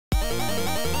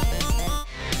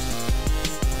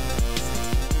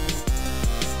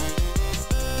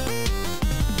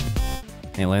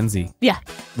Hey, Lindsay. Yeah.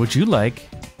 Would you like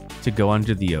to go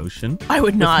under the ocean? I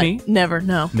would not. Me? Never,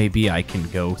 no. Maybe I can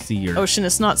go see your... Ocean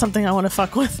is not something I want to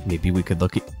fuck with. Maybe we could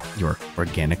look at your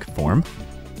organic form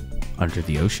under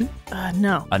the ocean?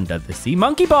 No. Under the sea.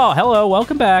 Monkey Ball, hello,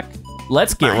 welcome back.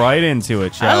 Let's get right into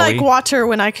it, shall we? I like water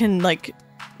when I can, like,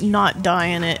 not die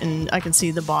in it and I can see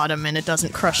the bottom and it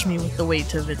doesn't crush me with the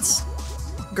weight of its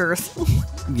girth.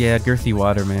 Yeah, girthy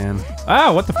water, man.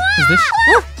 Ah, what the f is this?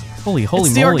 Holy it's moly.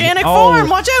 The organic form,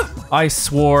 watch out! I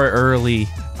swore early.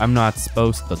 I'm not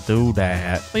supposed to do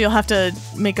that. Well, you'll have to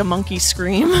make a monkey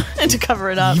scream and to cover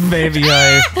it up. Maybe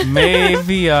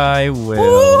I will.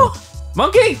 Ooh.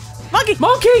 Monkey! Monkey!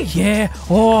 Monkey! Yeah!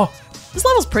 Oh! This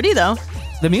level's pretty, though.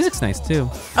 The music's nice, too.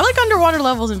 I like underwater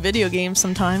levels in video games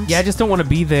sometimes. Yeah, I just don't want to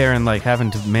be there and, like,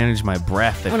 having to manage my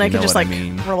breath, if when you I know can just, what like, I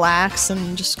mean. relax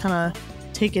and just kind of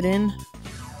take it in.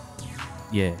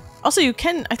 Yeah. Also, I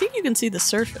think you can see the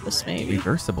surface, maybe.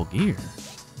 Reversible gear.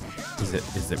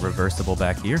 Is it reversible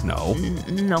back here? No.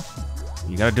 No.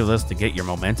 You gotta do this to get your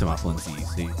momentum up, Lindsay, you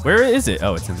see. Where is it?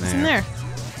 Oh, it's in there. It's in there.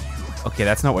 Okay,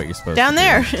 that's not what you're supposed Down to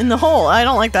there, do. in the hole. I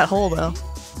don't like that hole, though.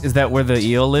 Is that where the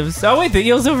eel lives? Oh, wait, the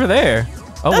eel's over there.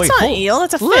 Oh, That's wait, not an eel,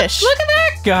 that's a fish. Look at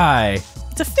that guy.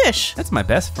 It's a fish. That's my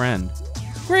best friend.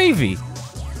 Gravy.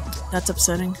 That's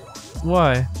upsetting.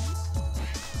 Why?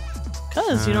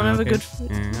 Because you don't have a good...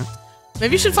 Yeah.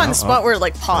 Maybe you should find the spot where it,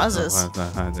 like, pauses.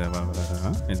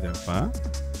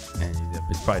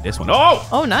 It's probably this one. Oh!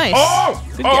 Oh, nice. Oh!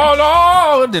 Good Oh,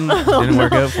 no! It didn't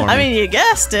work out for me. I mean, you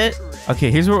guessed it.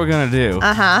 Okay, here's what we're gonna do.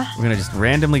 Uh-huh. We're gonna just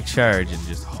randomly charge and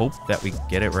just hope that we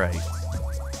get it right.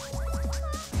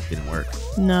 Didn't work.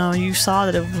 No, you saw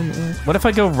that it wouldn't work. What if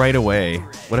I go right away?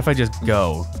 What if I just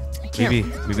go? Maybe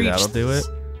reach that'll do it. this.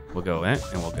 We'll go in,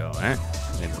 and we'll go in, and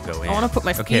then we'll go in. I want to put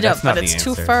my Okay, feet that's up, not but the it's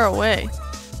too answer. far away.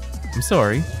 I'm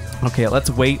sorry. Okay, let's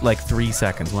wait like 3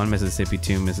 seconds. 1 Mississippi,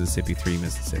 2 Mississippi, 3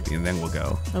 Mississippi, and then we'll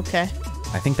go. Okay.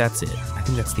 I think that's it. I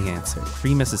think that's the answer.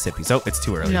 3 Mississippis. Oh, it's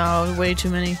too early. No, way too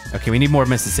many. Okay, we need more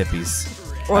Mississippis.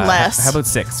 Or less. How about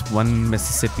 6? 1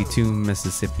 Mississippi, 2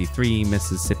 Mississippi, 3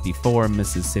 Mississippi, 4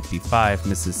 Mississippi, 5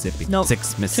 Mississippi, Nope.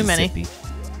 6 Mississippi. Too many.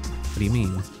 What do you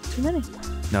mean? Too many.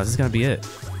 No, this is gonna be it.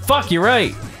 Fuck, you're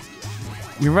right.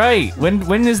 You're right.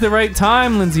 When is the right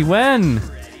time, Lindsay? When?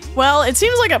 Well, it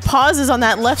seems like it pauses on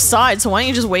that left side, so why don't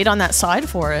you just wait on that side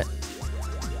for it?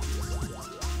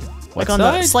 What Like on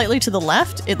side? the slightly to the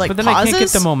left, it like But then pauses. I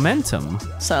can't get the momentum.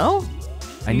 So?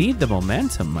 I need the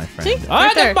momentum, my friend. See?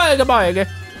 Right there. Goodbye.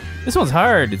 This one's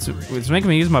hard. It's making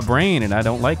me use my brain, and I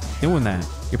don't like doing that.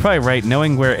 You're probably right.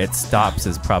 Knowing where it stops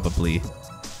is probably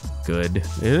good.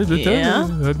 Yeah.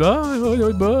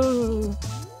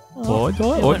 Oh,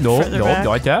 went no, further back.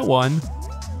 not that one.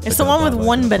 It's the one with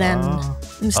one banana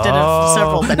instead of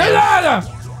several bananas.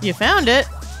 You found it.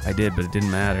 I did, but it didn't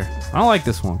matter. I don't like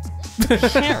this one.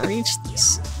 Can't reach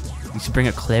this. You should bring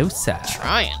it closer.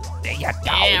 Trying. There you go.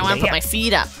 Yeah, I want to put my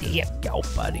feet up. There you go,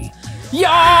 buddy.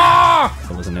 Yeah!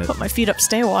 That wasn't it. Put my feet up,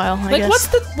 stay a while, I Like,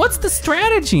 guess. what's the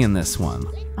strategy in this one?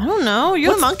 I don't know.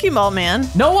 You're the monkey ball man.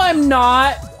 No, I'm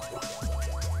not.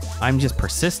 I'm just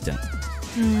persistent.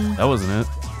 That wasn't it.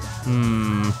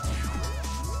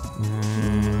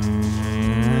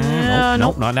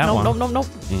 Nope, not that one. Nope.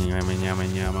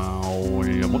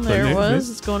 There it was.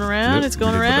 It's going around. It's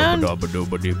going around.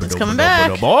 It's coming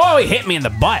back. Oh, he hit me in the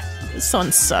butt. This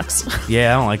one sucks.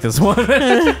 Yeah, I don't like this one.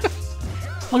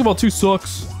 Monkey Ball 2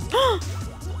 sucks.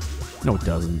 No, it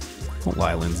doesn't. Don't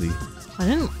lie, Lindsay. I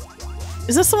didn't.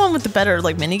 Is this the one with the better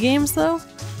like mini games though?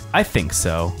 I think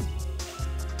so.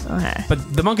 Okay.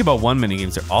 But the Monkey Ball 1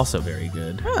 minigames are also very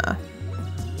good. Huh.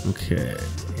 Okay,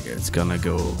 it's gonna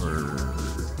go over.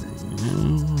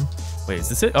 Wait, is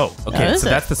this it? Oh, okay. Oh, is so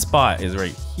it? that's the spot. Is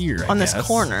right here. On I this guess.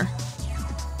 corner.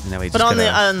 And then we But just on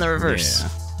gotta- the reverse. Yeah.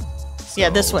 Yeah,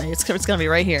 this way. It's gonna be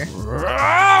right here.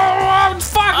 Oh,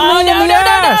 fuck Oh, me in no, the no, no,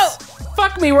 ass!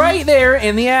 Fuck me right there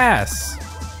in the ass.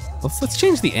 Let's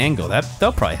change the angle.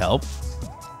 That'll probably help.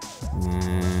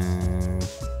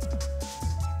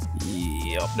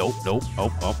 Yep. Nope.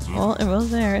 Oh. Well, it was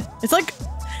there. It's like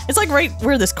right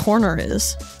where this corner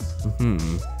is.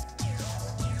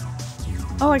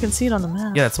 Oh, I can see it on the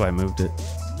map. Yeah, that's why I moved it.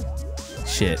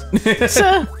 Shit.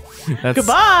 So, That's-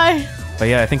 goodbye. But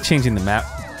yeah, I think changing the map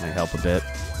might help a bit.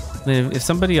 If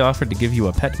somebody offered to give you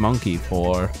a pet monkey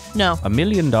for No. $1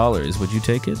 million, would you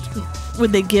take it?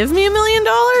 Would they give me $1 million?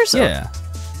 Yeah.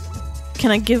 Can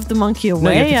I give the monkey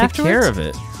away No, you have to take afterwards? care of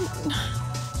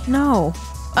it. No.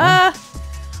 I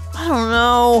don't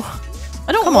know.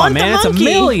 I don't Come want on, man. the It's $1 monkey.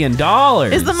 million.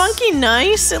 Is the monkey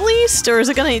nice at least, or is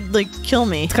it gonna like kill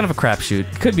me? It's kind of a crapshoot.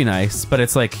 It could be nice, but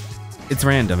it's like, it's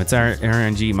random. It's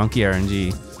RNG, monkey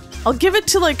RNG. I'll give it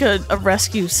to like a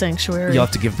rescue sanctuary. You'll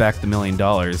have to give back the $1 million.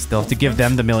 They'll have to give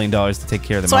them the $1 million to take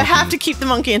care of the So monkey. I have to keep the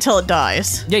monkey until it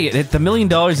dies. Yeah, the $1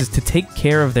 million is to take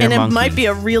care of their And monkey. it might be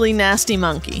a really nasty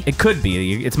monkey. It could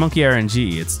be. It's monkey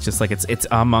RNG. It's just like it's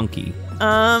a monkey.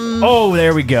 Oh,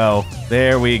 there we go.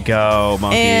 There we go,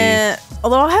 monkey. And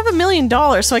although I have $1 million,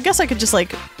 so I guess I could just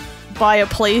like buy a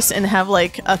place and have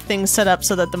like a thing set up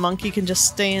so that the monkey can just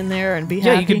stay in there and be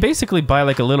happy. Yeah, you could basically buy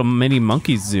like a little mini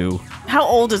monkey zoo. How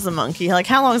old is the monkey? Like,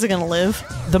 how long is it gonna live?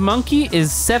 The monkey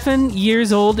is 7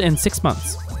 years old and 6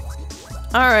 months.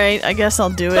 All right, I guess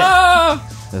I'll do it. Ah!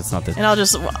 That's not the. And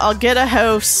I'll get a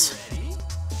house,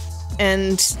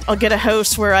 and I'll get a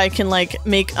house where I can like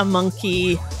make a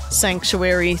monkey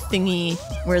sanctuary thingy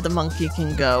where the monkey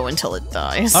can go until it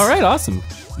dies. All right, awesome.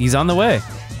 He's on the way.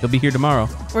 He'll be here tomorrow.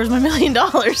 Where's my $1 million?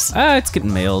 It's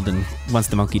getting mailed, and once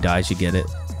the monkey dies, you get it.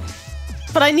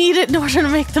 But I need it in order to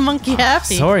make the monkey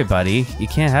happy. Sorry, buddy. You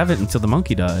can't have it until the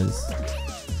monkey dies.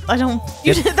 I don't.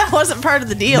 That wasn't part of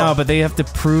the deal. No, but they have to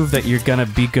prove that you're gonna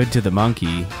be good to the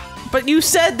monkey. But you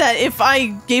said that if I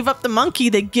gave up the monkey,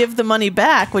 they'd give the money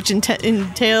back, which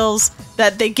entails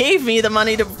that they gave me the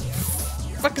money to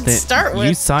fucking start with.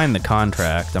 You signed the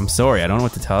contract. I'm sorry. I don't know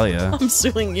what to tell you. I'm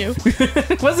suing you.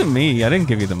 It wasn't me. I didn't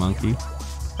give you the monkey.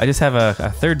 I just have a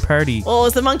third party. Well,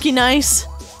 is the monkey nice?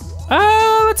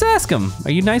 Let's ask him.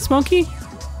 Are you nice, monkey?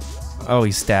 Oh,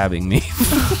 he's stabbing me.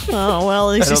 Oh,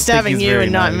 well, at least he's stabbing you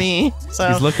and not me. So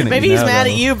He's looking at maybe you he's now, mad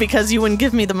though. at you because you wouldn't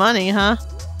give me the money, huh?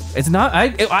 It's not.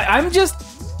 I'm just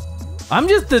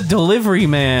the delivery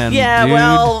man. Yeah, dude.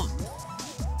 well.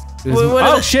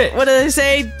 Shit. What did they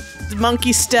say? The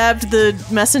monkey stabbed the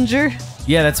messenger?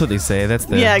 Yeah, that's what they say.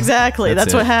 Yeah, exactly.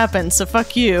 That's what it. happened. So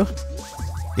fuck you.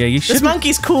 Yeah, you should. This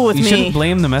monkey's cool with You me. shouldn't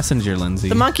blame the messenger, Lindsay.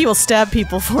 The monkey will stab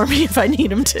people for me if I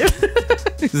need him to.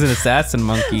 He's an assassin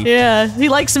monkey. Yeah, he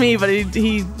likes me, but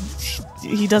he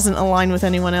doesn't align with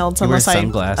anyone else He wears unless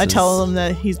sunglasses. I tell them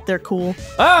that they're cool.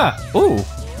 Ah! Ooh!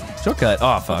 Shortcut.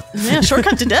 Oh, fuck. Yeah,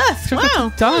 shortcut to death.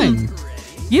 Wow. Time.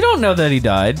 You don't know that he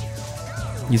died.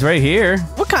 He's right here.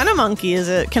 What kind of monkey is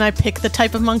it? Can I pick the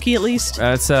type of monkey at least?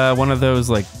 It's one of those,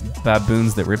 like,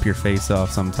 baboons that rip your face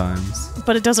off sometimes.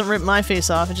 But it doesn't rip my face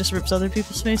off, it just rips other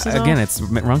people's faces off. Again, it's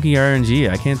monkey RNG.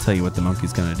 I can't tell you what the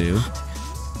monkey's gonna do.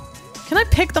 Can I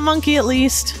pick the monkey at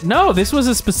least? No, this was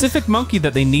a specific monkey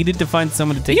that they needed to find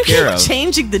someone to take care You of. keep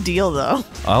changing the deal, though.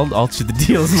 I'll alter the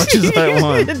deal as much as I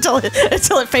want. until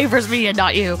it favors me and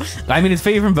not you. I mean, it's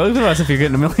favoring both of us if you're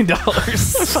getting $1 million.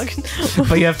 Fucking-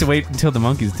 But you have to wait until the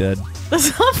monkey's dead.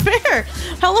 That's not fair.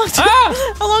 How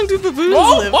long do baboons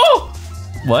live? Whoa!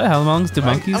 What? How long do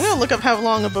monkeys? I'm gonna look up how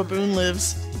long a baboon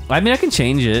lives. I mean, I can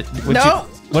change it. No.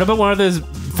 What about one of those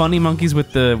funny monkeys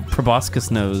with the proboscis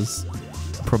nose?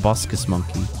 Proboscis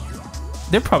monkey.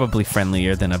 They're probably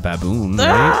friendlier than a baboon, right?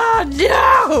 Ah,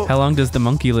 no! How long does the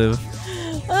monkey live?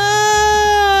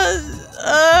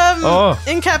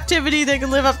 In captivity, they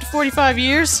can live up to 45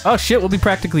 years. Oh shit, we'll be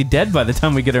practically dead by the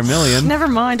time we get our $1 million. Never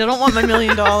mind, I don't want my $1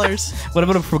 million. What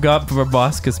about a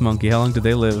proboscis monkey? How long do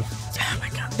they live? Oh my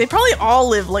god. They probably all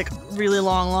live like really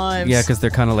long lives. Yeah, because they're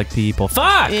kind of like people.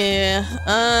 Fuck! Yeah.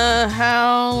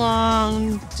 How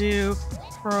long do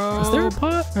Is there a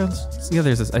pot? Yeah,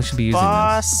 there's this. I should be using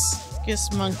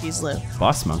proboscis monkeys live? this.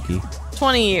 Boss monkey.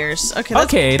 20 years. Okay, that's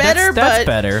Okay, better, that's but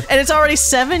better. And it's already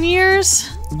 7 years?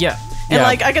 Yeah. And yeah.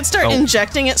 like I could start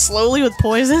injecting it slowly with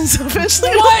poison, so eventually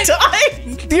What? it'll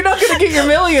die. You're not gonna get your $1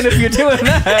 million if you're doing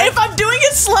that. If I'm doing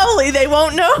it slowly, they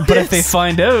won't notice. But if they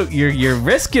find out, you're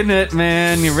risking it,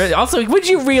 man. Also, would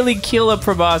you really kill a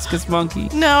proboscis monkey?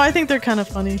 No, I think they're kind of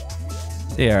funny.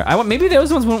 They are. Maybe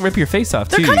those ones won't rip your face off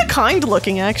They're too. kind of kind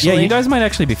looking, actually. Yeah, you guys might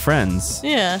actually be friends.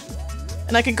 Yeah.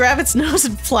 And I could grab its nose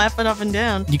and flap it up and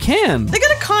down. You can. They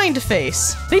got a kind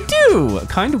face. They do. A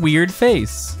kind of weird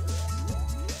face.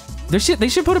 They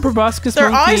should put a proboscis Their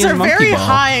monkey eyes in are a monkey very ball.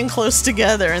 high and close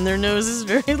together, and their nose is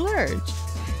very large.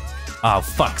 Oh,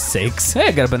 fuck's sakes. Hey,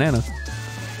 I got a banana.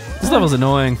 This level's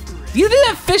annoying. You did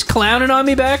that fish clowning on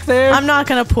me back there? I'm not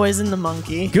gonna poison the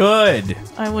monkey. Good.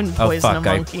 I wouldn't Oh, poison fuck. a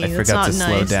monkey. I That's forgot not to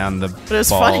nice. slow down the But it's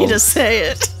balls. funny to say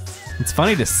it. It's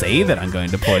funny to say that I'm going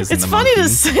to poison It's the funny monkey. to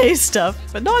say stuff,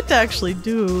 but not to actually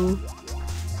do.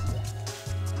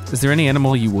 Is there any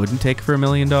animal you wouldn't take for $1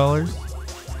 million?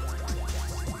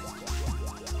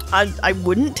 I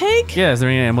wouldn't take? Yeah, is there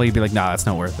any animal you'd be like, nah, that's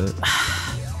not worth it?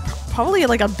 Probably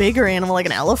like a bigger animal, like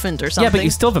an elephant or something. Yeah, but you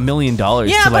still have $1 million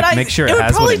Yeah, to but like make sure it would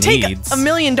has probably what it take needs. $1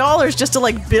 million just to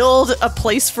like build a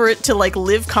place for it to like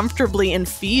live comfortably and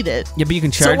feed it. Yeah, but you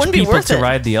can So it charge wouldn't be people worth to it.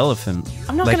 ride the elephant.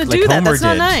 I'm not like, gonna like do that. Homer That's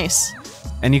not did. nice.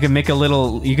 And you can make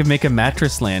a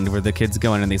mattress land where the kids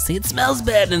go in and they say, it smells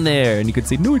bad in there. And you could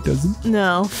say, no, it doesn't.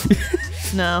 No.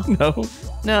 No. No.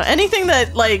 No, anything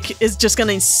that, like, is just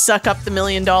gonna suck up the $1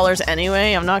 million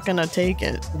anyway, I'm not gonna take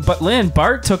it. But Lynn,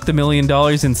 Bart took the $1 million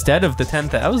instead of the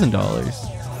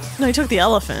 $10,000. No, he took the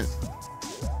elephant.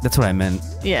 That's what I meant.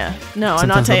 Yeah. No, I'm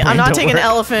Sometimes not my brain taking don't an work.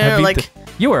 elephant I or, beat like,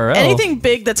 the URL. anything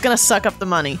big that's gonna suck up the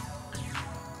money.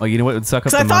 Oh, you know what would suck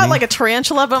up the Because money? I thought, like, a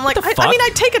tarantula, but I'm like, What the I mean, fuck?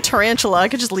 I'd take a tarantula. I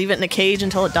could just leave it in a cage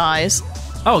until it dies.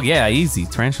 Oh, yeah, easy.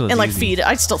 Tarantula's And, like, easy. feed it.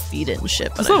 I'd still feed it and shit,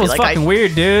 but This I'd be level's like, fucking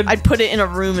weird, dude. I'd put it in a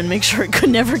room and make sure it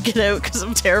could never get out because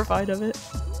I'm terrified of it.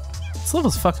 This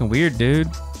level's fucking weird, dude.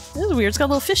 This is weird. It's got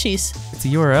little fishies. It's a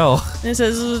URL. And it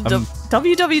says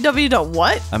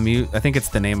www.what? I think it's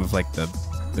the name of, like, the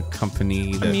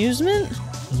company that... Amusement?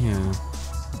 Yeah.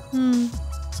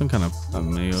 Some kind of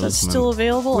amusement. Is that still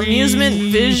available? Whee!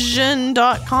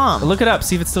 Amusementvision.com. Look it up.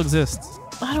 See if it still exists.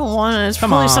 I don't want it. It's Come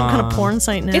probably some kind of on. porn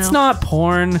site now. It's not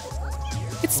porn.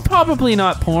 It's probably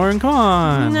not porn. Come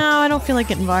on. No, I don't feel like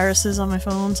getting viruses on my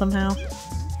phone somehow.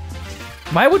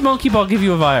 Why would Monkey Ball give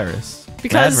you a virus?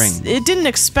 Because Bad ring. it didn't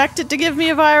expect it to give me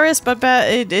a virus, but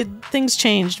things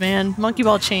changed, man. Monkey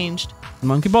Ball changed.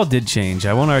 Monkey Ball did change.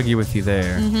 I won't argue with you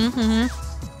there.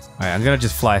 All right, I'm gonna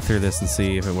just fly through this and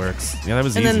see if it works. Yeah, that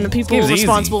was And easy. then the people It was easy.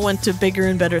 responsible went to bigger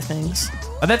and better things.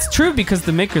 Oh, that's true because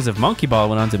the makers of Monkey Ball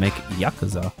went on to make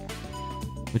Yakuza,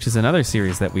 which is another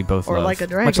series that we both Or love. Like a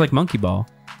Dragon. Much like Monkey Ball.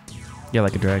 Yeah,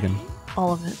 Like a Dragon.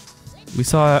 All of it. We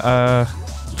saw a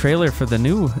trailer for the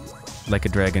new Like a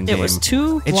Dragon game. It was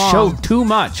too It long. showed too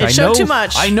much. It showed too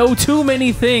much. I know too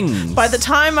many things. By the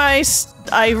time I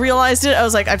realized it, I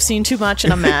was like, I've seen too much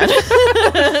and I'm mad.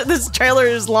 This trailer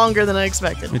is longer than I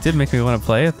expected. It did make me want to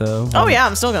play it though. Oh yeah,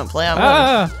 I'm still gonna play.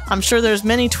 I'm sure there's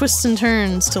many twists and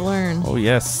turns to learn. Oh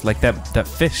yes, like that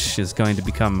fish is going to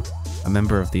become a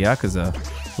member of the Yakuza.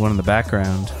 The one in the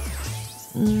background.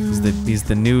 He's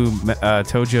the new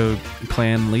Tojo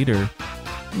clan leader.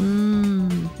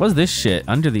 What's this shit?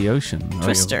 Under the Ocean.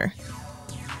 Twister.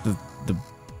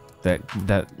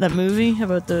 That movie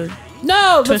about the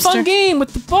No, Twister? the fun game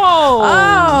with the ball.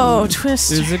 Oh,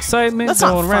 Twister. There's excitement That's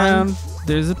not going fun. around.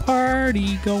 There's a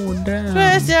party going down.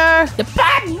 Twister. The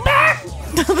back.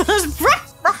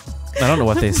 I don't know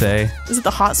what they say. Is it the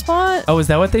hotspot? Oh, is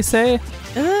that what they say? Is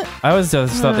it? I always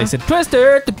just thought they said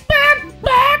Twister. The back.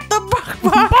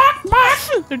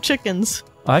 They're chickens.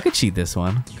 Oh, I could cheat this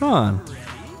one. Come on.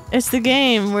 It's the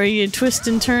game where you twist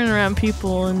and turn around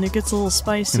people and it gets a little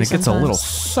spicy. And it gets a little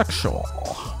sometimes. sexual.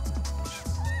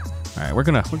 All right, we're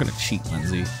gonna cheat,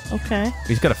 Lindsay. Okay. We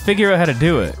just gotta figure out how to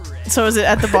do it. So is it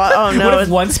at the bottom? Oh no! What if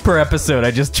once per episode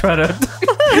I just try to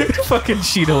fucking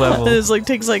cheat a level? It like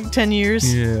takes like 10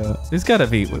 years. Yeah, there's gotta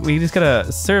be. We just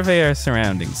gotta survey our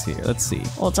surroundings here. Let's see.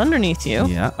 Well, it's underneath you.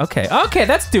 Yeah. Okay. Okay,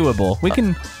 that's doable. We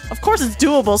can. Of course, it's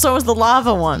doable. So is the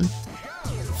lava one.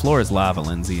 Floor is lava,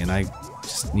 Lindsay, and I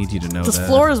just need you to know This that.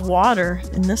 floor is water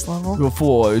in this level. The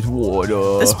floor is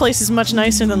water. This place is much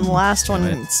nicer than the last one.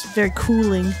 Damn it. It's very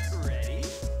cooling.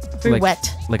 Very Like-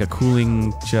 wet. Like a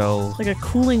cooling gel. Like a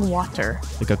cooling water.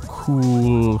 Like a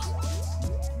cool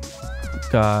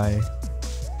guy.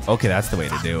 Okay, that's the way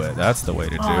to do it. That's the way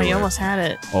to do Oh, it. you almost had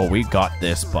it. Oh, we got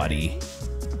this, buddy.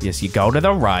 Yes, you go to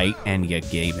the right and you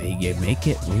make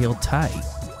it real tight.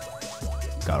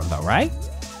 Go to the right.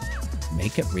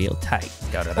 Make it real tight.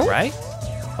 Go to the Oh. right.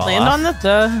 Fall Land off on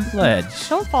the ledge.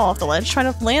 Don't fall off the ledge. Try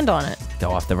to land on it.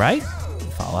 Go off the right.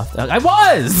 Fall off. I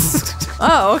was.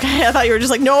 Oh, okay. I thought you were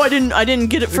just like, no, I didn't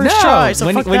get it first try. So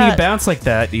when fuck when that. you bounce like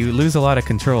that, you lose a lot of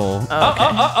control. Okay.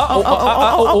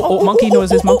 Oh, monkey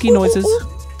noises, monkey noises.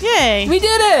 Yay! We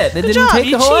did it! They Good didn't job, take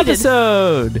you the whole cheated.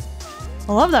 episode.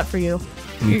 I love that for you.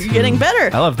 Me You're too. getting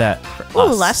better. I love that. For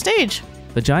Ooh, us. last stage.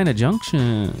 Vagina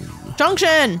Junction.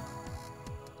 Junction.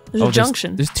 There's a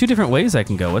junction. There's two different ways I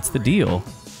can go. What's the deal?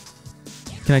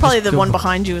 Can I Probably just the go- one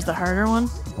behind you is the harder one,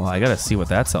 Well, I gotta see what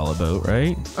that's all about,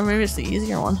 right? or maybe it's the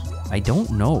easier one. I don't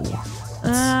know.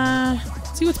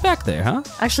 Let's see what's back there, huh?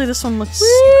 Actually, this one looks.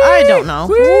 I don't know.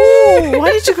 Ooh,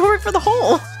 why did you go right for the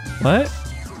hole? What?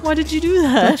 Why did you do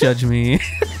Don't that? judge me.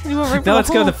 You went right for Now the let's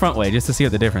go hole. the front way just to see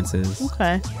what the difference is.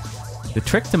 Okay. The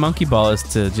trick to Monkey Ball is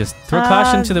to just throw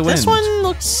caution to the wind. This one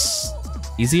looks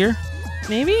Easier?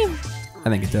 maybe. I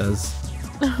think it does.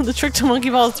 The trick to monkey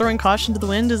ball is throwing caution to the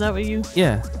wind. Is that what you?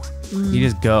 Yeah. You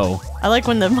just go. I like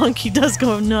when the monkey does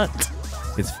go nuts.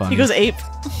 It's fun. He goes ape.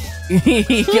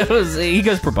 he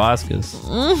goes proboscis.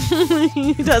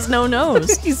 He has no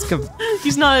nose. He's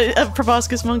He's not a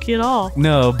proboscis monkey at all.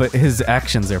 no, but his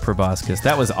actions are proboscis.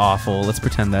 That was awful. Let's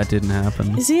pretend that didn't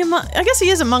happen. Is he a I guess he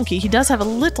is a monkey. He does have a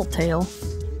little tail.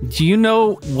 Do you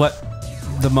know what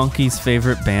the monkey's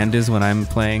favorite band is when I'm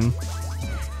playing?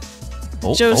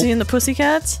 Oh, Josie and the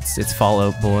Pussycats? It's Fall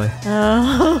Out Boy.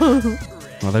 Oh.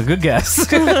 Well, they're good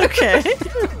guess. Okay.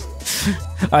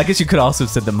 I guess you could also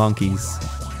have said the Monkees.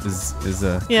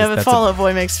 Yeah, but Fall Out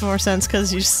Boy makes more sense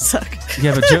because you suck.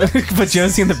 Yeah, but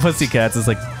Josie and the Pussycats is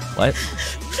like, what?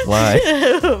 Why?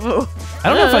 I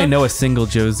don't know if I know a single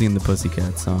Josie and the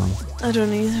Pussycats song. I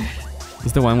don't either.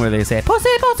 It's the one where they say, pussy,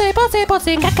 pussy, pussy,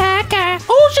 pussy, ka.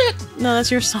 Oh, shit. No, that's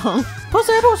your song.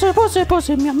 Pussy, pussy, pussy,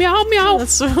 pussy, meow, meow, meow.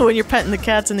 That's when you're petting the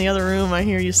cats in the other room. I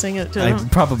hear you sing it to them. I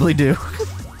probably do.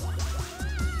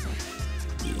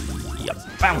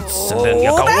 Bounce, and then you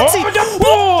go,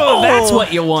 that's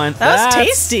what you want. That's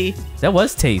tasty. That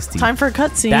was tasty. Time for a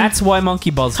cutscene. That's why Monkey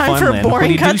Ball's Time fun, for a Lynn. boring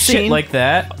When you do shit cutscene. like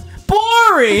that.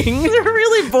 Boring! They're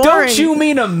really boring. Don't you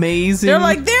mean amazing? They're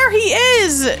like, there he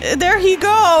is. There he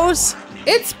goes.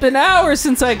 It's been hours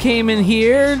since I came in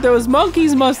here. Those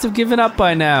monkeys must have given up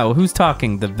by now. Who's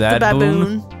talking? The Bad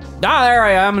Boon? Ah, there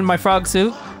I am in my frog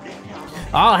suit.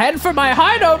 I'll head for my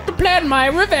hideout to plan my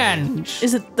revenge.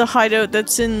 Is it the hideout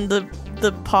that's in the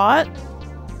pot?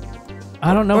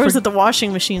 I don't know. Or is it the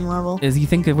washing machine level? Is you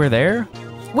think that we're there?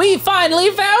 We finally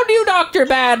found you, Dr.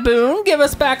 Bad Boon. Give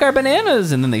us back our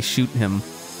bananas. And then they shoot him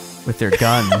with their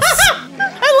guns.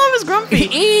 I love his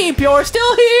grumpy. Eep, you're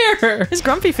still here. His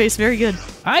grumpy face, very good.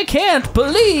 I can't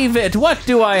believe it. What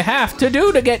do I have to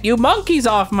do to get you monkeys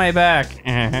off my back?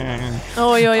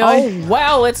 Oi. Oh,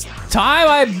 well, it's time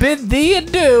I bid thee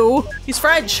adieu. He's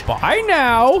French. Bye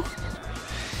now.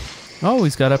 Oh,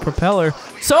 he's got a propeller.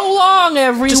 So long,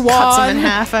 everyone. Just cuts him in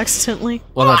half accidentally.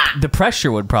 Well, the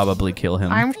pressure would probably kill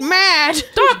him. I'm mad.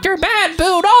 Dr. Bad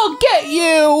Boon, I'll get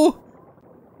you.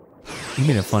 You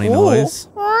made a funny noise.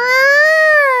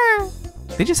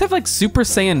 They just have like Super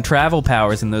Saiyan travel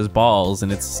powers in those balls,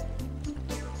 and it's...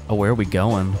 Oh, where are we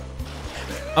going?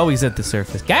 Oh, he's at the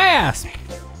surface. Gasp!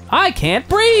 I can't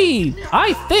breathe!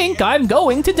 I think I'm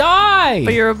going to die!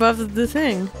 But you're above the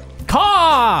thing.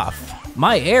 Cough!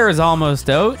 My air is almost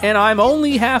out, and I'm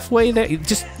only halfway there.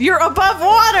 You're above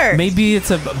water! Maybe it's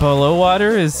below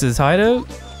water is his hideout?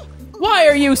 Why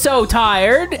are you so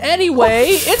tired? Anyway,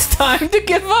 it's time to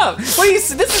give up.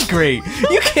 This is great.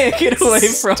 You can't get away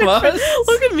from us.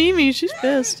 Look at Mee Mee, she's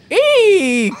pissed.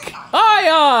 Eek!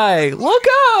 Aiai! Look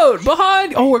out!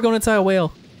 Behind! Oh, we're going inside a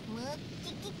whale.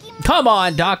 Come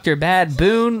on, Dr. Bad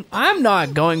Boon. I'm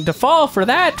not going to fall for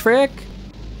that trick.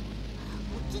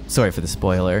 Sorry for the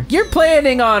spoiler. You're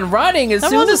planning on running as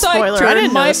soon as I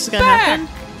turn my back.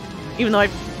 Even though I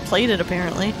played it,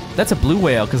 apparently. That's a blue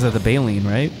whale because of the baleen,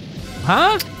 right?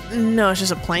 Huh? No, it's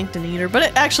just a plankton eater. But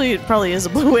it probably is a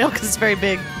blue whale because it's very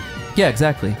big. Yeah,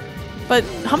 exactly. But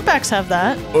humpbacks have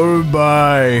that. Oh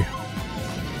my!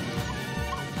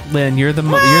 Lynn, you're the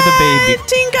baby. I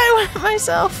think I went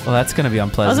myself. Well, that's gonna be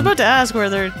unpleasant. I was about to ask where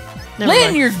they're.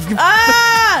 Lynn, you're.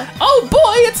 Ah! Oh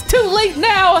boy, it's too late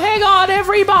now. Hang on,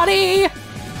 everybody.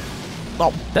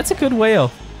 Oh, that's a good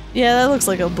whale. Yeah, that looks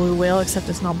like a blue whale, except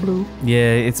it's not blue.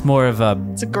 Yeah, it's more of a.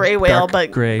 It's a gray whale,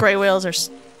 but gray whales are.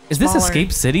 Is this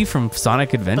Escape City from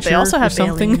Sonic Adventure? But they also have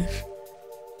something.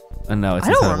 No, I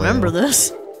don't remember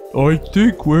this. I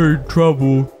think we're in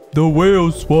trouble. The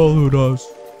whale swallowed us.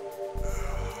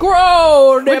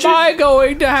 Grown! Am I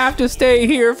going to have to stay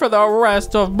here for the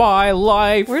rest of my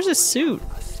life? Where's his suit?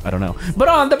 I don't know. But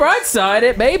on the bright side,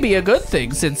 it may be a good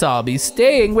thing since I'll be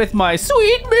staying with my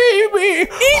sweet Mee.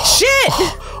 Eat shit!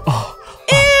 Ew,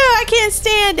 I can't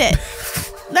stand it.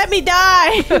 Let me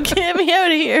die. Get me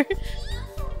out of here.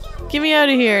 Get me out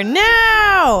of here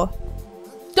now!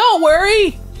 Don't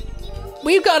worry.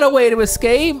 We've got a way to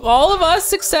escape. All of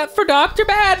us except for Dr.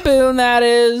 Bad Boon, that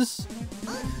is.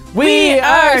 We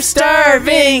are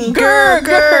starving,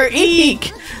 grr,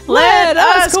 eek. Let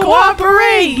us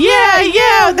cooperate.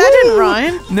 Yeah, that didn't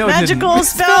rhyme. No, Magical it didn't.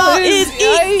 spell is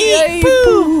eat,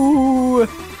 poo.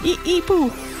 Eat, poo.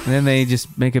 And then they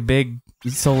just make a big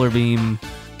solar beam,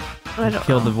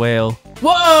 kill the whale.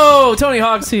 Whoa, Tony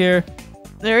Hawk's here.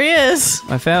 There he is.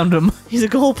 I found him. He's a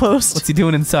goalpost. What's he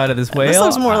doing inside of this whale? This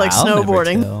looks more like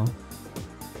snowboarding.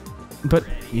 But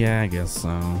yeah, I guess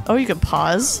so. Oh, you can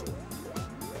pause.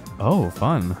 Oh,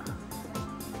 fun.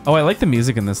 Oh, I like the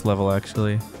music in this level,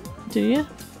 actually. Do you?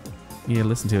 Yeah,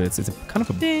 listen to it. It's a kind of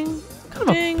a ding,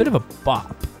 a bit of a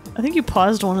bop. I think you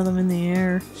paused one of them in the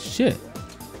air. Shit.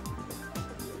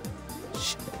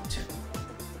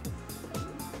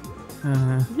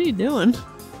 What are you doing?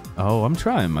 Oh, I'm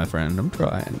trying, my friend. I'm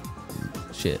trying.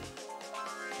 Shit.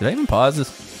 Did I even pause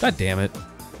this? God damn it.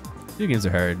 Video games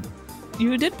are hard.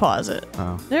 you did pause it.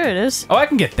 Oh. There it is. Oh, I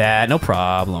can get that. No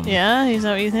problem. Yeah, is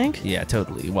that what you think? Yeah,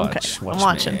 totally. Watch. Okay, Watch I'm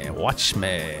watching. me. Watch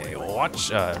me. Watch.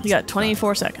 You got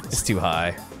 24 seconds. It's too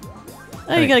high.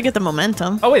 Oh, you gotta get the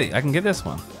momentum. Oh, wait. I can get this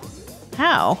one.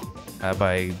 How?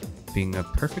 By being a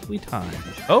perfectly timed.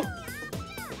 Oh.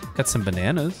 Got some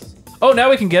bananas. Oh, now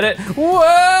we can get it.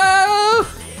 Whoa!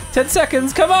 10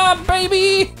 seconds. Come on,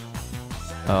 baby.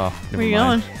 Oh, never Where you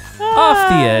mind. going? Off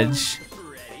the edge.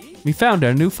 We found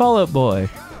our new Fallout boy.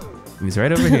 He's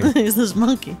right over here. He's this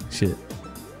monkey. Shit.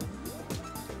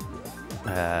 You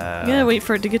gotta wait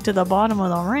for it to get to the bottom of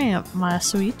the ramp, my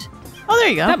sweet. Oh, there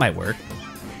you go. That might work.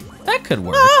 That could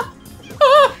work. Ah!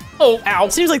 Ah! Oh, ow.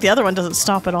 Seems like the other one doesn't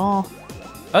stop at all.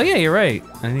 Oh, yeah, you're right.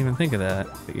 I didn't even think of that,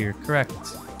 but you're correct.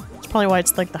 That's probably why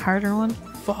it's like the harder one.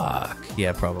 Fuck.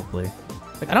 Yeah, probably.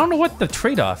 Like, I don't know what the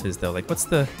trade-off is, though. Like, what's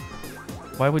the...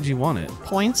 Why would you want it?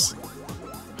 Points?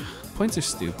 Points are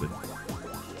stupid.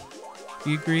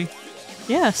 Do you agree?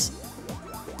 Yes.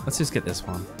 Let's just get this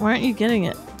one. Why aren't you getting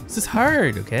it? This is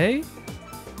hard, okay?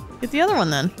 Get the other one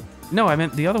then. No, I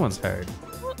meant the other one's hard.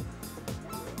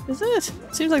 Is it?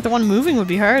 Seems like the one moving would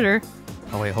be harder.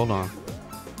 Oh, wait, hold on.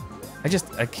 I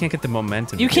can't get the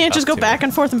momentum. You to get can't just up go to back it.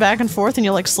 and forth and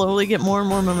you'll like slowly get more and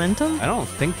more momentum? I don't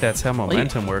think that's how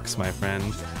momentum works, my friend.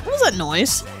 What was that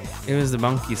noise? It was the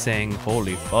monkey saying,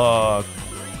 holy fuck.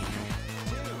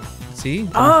 See?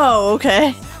 Oh,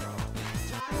 okay.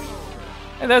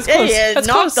 Hey, that's close. Hey, That's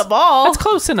knocked close. the ball. That's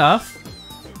close enough.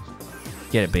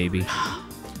 Get it, baby. All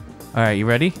right, you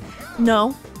ready?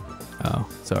 No. Oh,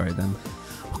 sorry then.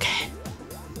 Okay.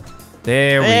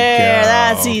 There we go.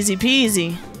 That's easy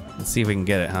peasy. Let's see if we can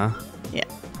get it, huh? Yeah.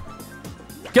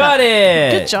 Got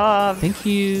it! Good job. Thank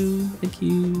you. Thank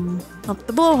you. Up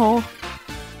the blowhole.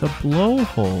 The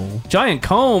blowhole. Giant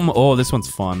comb. Oh, this one's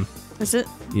fun. Is it?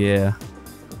 Yeah.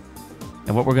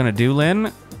 And what we're gonna do,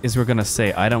 Lynn, is we're gonna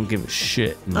say, I don't give a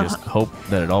shit, and just hope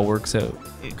that it all works out.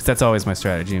 Because that's always my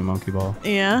strategy in Monkey Ball.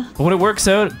 Yeah. But when it works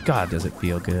out, God, does it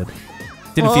feel good.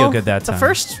 Didn't feel good that time. The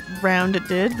first round it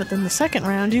did, but then the second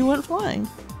round you went flying.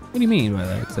 What do you mean by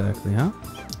that exactly, huh?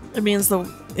 It means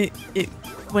it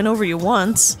went over you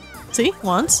once. See?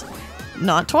 Once.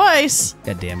 Not twice.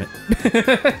 God damn it.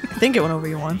 I think it went over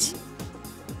you once.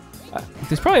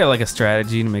 There's probably like a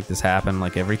strategy to make this happen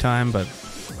like every time, but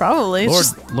Probably.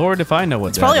 Lord, if I know what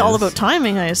It's probably all about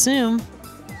timing, I assume.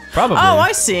 Probably. Oh,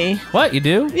 I see. What, you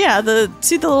do? Yeah,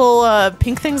 see the little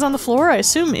pink things on the floor? I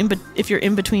assume if you're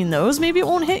in between those, maybe it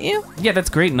won't hit you? Yeah, that's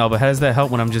great and all, but how does that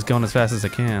help when I'm just going as fast as I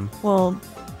can? Well,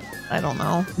 I don't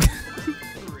know.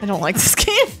 I don't like this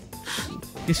game.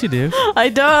 Yes, you do. I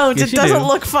don't. Yes, It you doesn't do.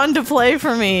 look fun to play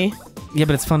for me. Yeah,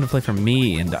 but it's fun to play for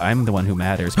me, and I'm the one who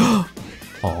matters. Oh.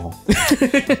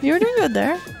 You were doing good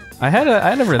there. I had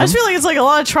a rhythm. I just feel like it's like a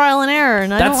lot of trial and error,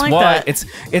 and I That's don't like why that.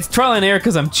 it's trial and error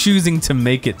because I'm choosing to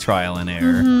make it trial and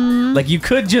error. Mm-hmm. Like you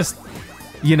could just,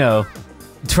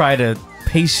 try to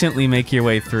patiently make your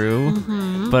way through,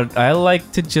 Mm-hmm. but I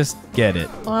like to just get it.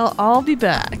 Well, I'll be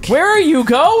back. Where are you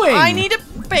going? I need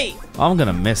a bait. I'm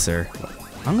gonna miss her.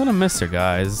 I'm gonna miss her,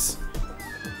 guys.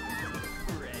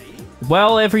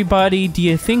 Well, everybody, do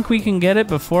you think we can get it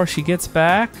before she gets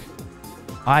back?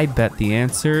 I bet the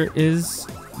answer is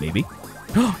maybe.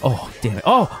 Oh, damn it.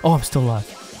 Oh, I'm still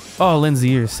alive. Oh, Lindsay,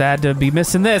 you're sad to be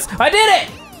missing this. I did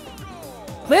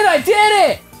it! Lynn, I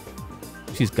did it!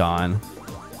 She's gone.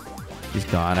 She's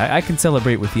gone. I can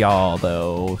celebrate with y'all,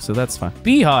 though, so that's fine.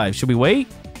 Beehive, should we wait?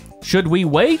 Should we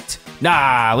wait?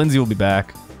 Nah, Lindsay will be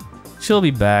back. She'll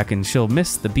be back, and she'll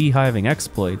miss the beehiving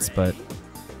exploits, but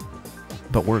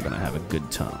we're gonna have a good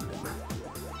time.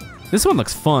 This one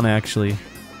looks fun, actually.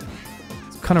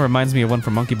 Kind of reminds me of one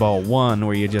from Monkey Ball 1,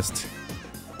 where you just...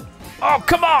 Oh,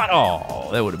 come on! Oh,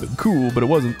 that would have been cool, but it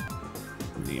wasn't.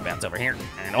 You bounce over here,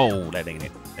 and oh, that ain't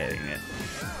it. That ain't it.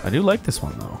 I do like this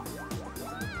one, though.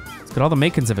 It's got all the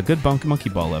makings of a good Monkey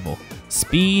Ball level.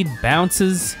 Speed,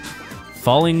 bounces,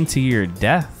 falling to your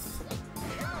death.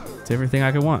 It's everything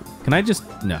I could want. Can I just...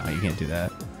 No, you can't do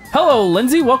that. Hello,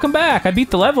 Lindsay, welcome back. I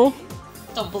beat the level.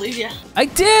 Don't believe you. I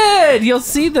did! You'll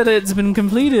see that it's been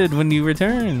completed when you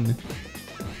return.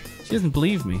 She doesn't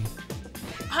believe me.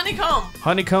 Honeycomb.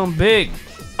 Honeycomb big.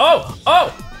 Oh!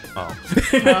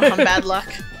 I'm bad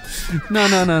luck. No.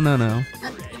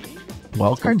 Hard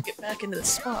Welcome. to get back into the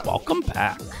spot. Welcome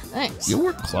back. Thanks. You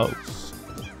were close.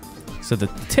 So the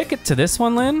ticket to this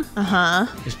one, Lynn,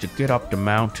 is to get up the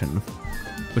mountain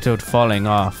without falling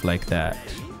off like that.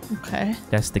 Okay.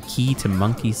 That's the key to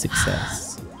monkey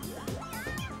success.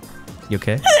 You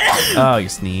okay? Oh, you're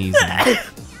sneezing.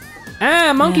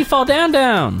 Monkey fall down.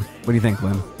 What do you think,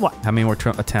 Lynn? What? How many more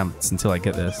attempts until I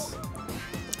get this?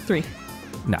 3.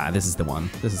 Nah, this is the one.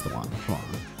 This is the one. Come on.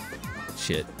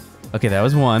 Shit. Okay, that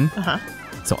was 1.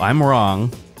 So I'm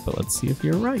wrong, but let's see if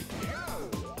you're right.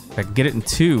 If I can get it in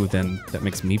 2, then that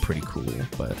makes me pretty cool,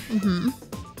 but...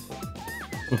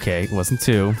 Okay, it wasn't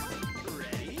 2.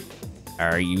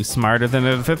 Are you smarter than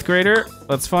a 5th grader?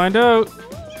 Let's find out.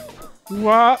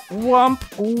 Womp, womp,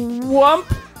 womp,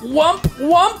 womp,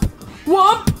 womp,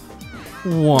 womp.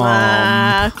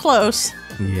 Womp. Close.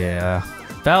 Yeah.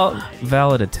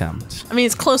 Valid attempt. I mean,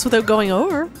 it's close without going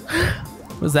over.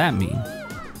 What does that mean?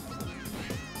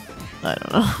 I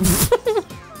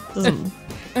don't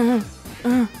know.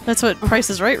 That's what Price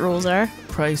is Right rules are.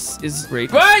 Price is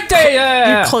right. Right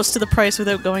there! You're close to the price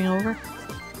without going over.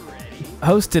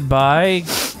 Hosted by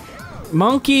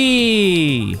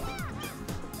Monkey.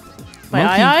 By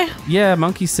Aiai? Yeah,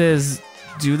 Monkey says,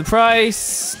 do the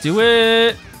price, do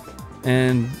it.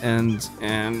 And then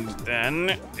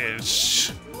it's...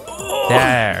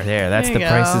 There, that's the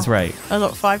Price is Right. I was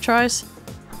about 5 tries?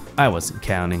 I wasn't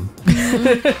counting.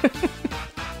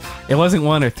 It wasn't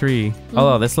 1 or 3.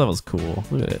 Oh, this level's cool.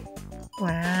 Look at it.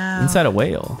 Wow. Inside a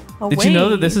whale. Did you know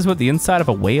that this is what the inside of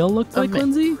a whale looked like,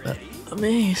 Lindsay?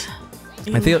 Amazing.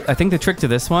 I think the trick to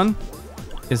this one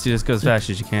is to just go as fast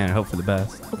as you can and hope for the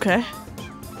best. Okay.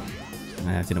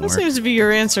 That didn't That work. seems to be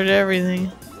your answer to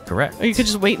everything. Correct. Or you could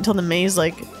just wait until the maze,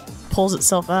 like, pulls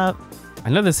itself up. I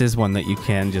know this is one that you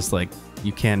can just, like,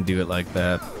 you can do it like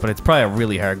that, but it's probably a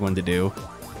really hard one to do.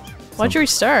 Why'd you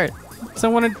restart? So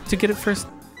I wanted to get it first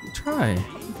try.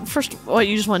 First, what,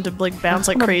 you just wanted to, like, bounce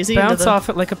like crazy? Bounce off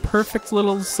it like a perfect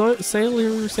little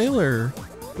sailor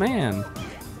man.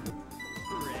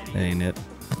 That ain't it.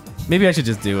 Maybe I should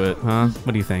just do it, huh?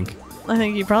 What do you think? I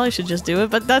think you probably should just do it,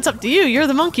 but that's up to you. You're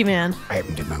the monkey man.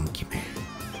 I'm the monkey man.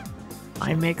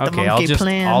 I make the monkey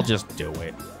plan. I'll just do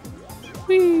it.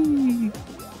 Whee!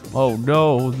 Oh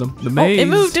no, the maze. Oh, it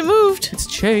moved, it moved. It's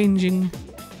changing.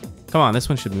 Come on, this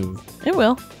one should move. It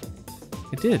will.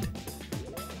 It did.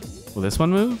 Will this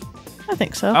one move? I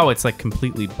think so. Oh, it's like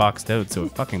completely boxed out, so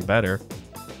it fucking better.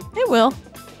 It will.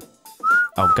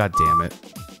 Oh, god damn it.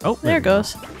 Oh, There it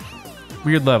goes.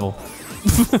 Weird level.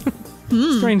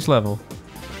 Strange level.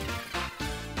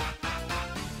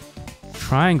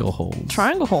 Triangle holes.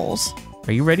 Triangle holes.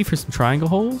 Are you ready for some triangle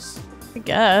holes? I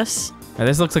guess. Now,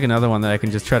 this looks like another one that I can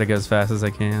just try to go as fast as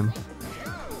I can.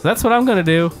 So that's what I'm gonna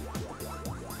do.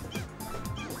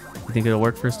 You think it'll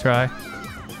work first try?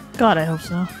 God, I hope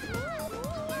so.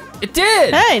 It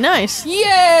did! Hey, nice.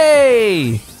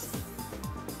 Yay!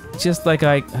 Just like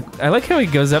I like how he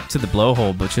goes up to the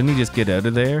blowhole, but shouldn't he just get out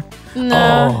of there?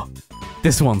 No. Oh,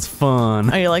 this one's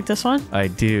fun. Oh, you like this one? I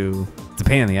do. It's a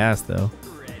pain in the ass, though.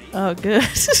 Oh, good.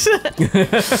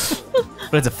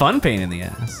 But it's a fun pain in the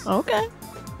ass. Okay.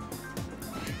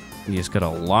 You just gotta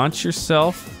launch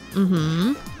yourself.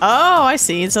 Mm-hmm. Oh, I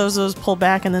see. So those pull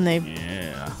back and then they...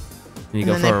 Yeah. And you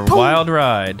go And then for a they wild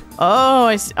ride. Oh,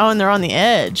 I see. Oh, and they're on the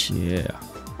edge. Yeah.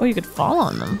 Oh, you could fall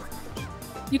on them.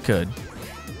 You could.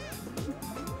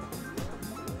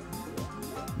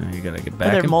 Now you gotta get Are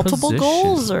back there in multiple position.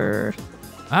 goals or...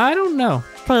 I don't know.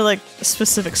 Probably like a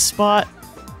specific spot.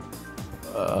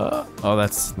 Oh,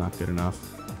 that's not good enough.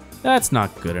 That's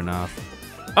not good enough.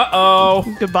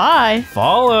 Uh-oh. Goodbye.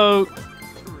 Fallout.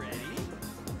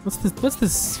 What's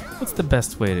the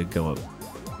best way to go up?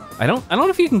 I don't know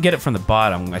if you can get it from the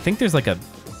bottom. I think there's like a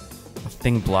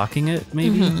thing blocking it,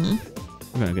 maybe. I'm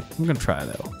gonna try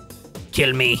though.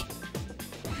 Kill me.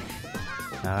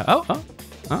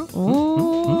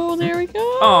 Oh, there he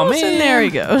goes. Oh man. And there he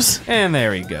goes. And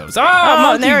there he goes. Oh, Oh,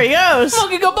 monkey. and there he goes.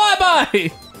 Monkey, go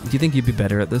bye-bye. Do you think you'd be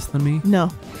better at this than me? No.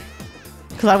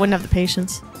 Because I wouldn't have the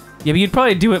patience. Yeah, but you'd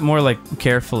probably do it more like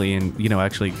carefully and, you know,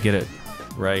 actually get it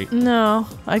right. No.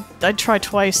 I'd try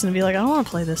twice and be like, I don't want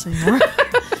to play this anymore.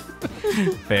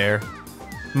 Fair.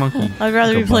 Monkey. I'd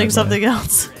rather go be playing bye-bye. something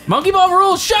else. Monkey ball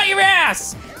rules. Shut your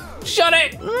ass. Shut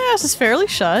it. Yes, it's fairly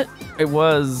shut. It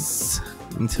was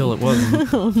until it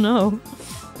wasn't. Oh no.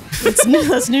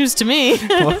 That's news to me.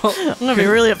 Well, I'm gonna be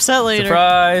really upset later.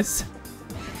 surprise.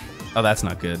 Oh, that's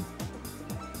not good.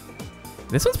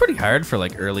 This one's pretty hard for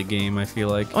like early game, I feel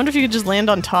like. I wonder if you could just land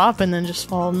on top and then just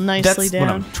fall nicely That's down.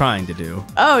 what I'm trying to do.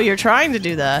 Oh, you're trying to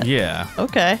do that. Yeah.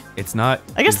 Okay. It's not...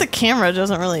 I guess the camera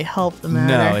doesn't really help the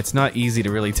matter. No, it's not easy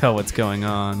to really tell what's going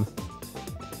on.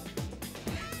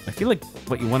 I feel like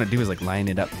what you want to do is like line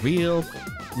it up real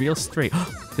straight.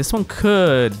 This one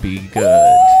could be good.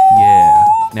 Yeah.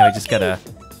 Now I just gotta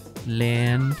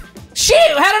land. Shit!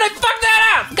 How did I fuck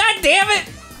that up? God damn it!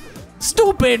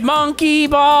 Stupid monkey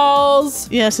balls!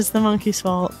 Yes, it's the monkey's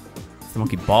fault. It's the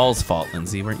monkey balls' fault,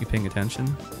 Lindsay. Weren't you paying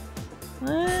attention?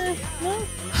 No.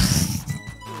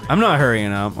 I'm not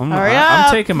hurrying up. Hurry I'm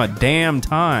up. taking my damn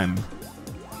time.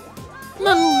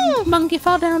 Monkey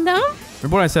fall down.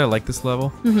 Remember when I said I like this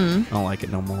level? Mm-hmm. I don't like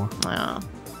it no more. Oh.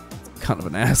 Kind of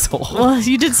an asshole. Well,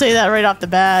 you did say that right off the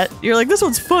bat. You're like, this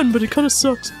one's fun, but it kind of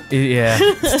sucks. Yeah,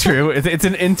 it's true. It's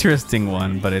an interesting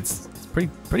one, but it's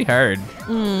pretty hard.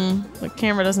 The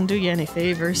camera doesn't do you any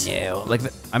favors. Yeah, like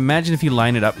imagine if you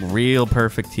line it up real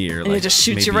perfect here. And like, it just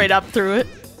shoots you maybe- right up through it.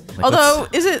 like, Although,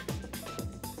 is it?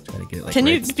 try to get it, like, Can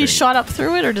you right be straight. shot up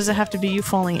through it, or does it have to be you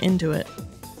falling into it?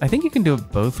 I think you can do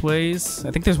it both ways. I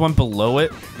think there's one below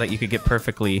it that you could get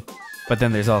perfectly, but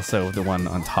then there's also the one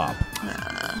on top.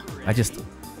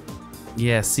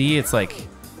 Yeah, see, it's like,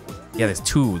 yeah, there's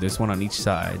two. There's one on each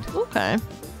side, Okay.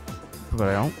 but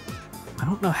I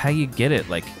don't know how you get it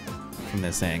like from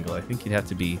this angle. I think you'd have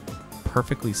to be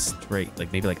perfectly straight,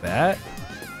 like maybe like that.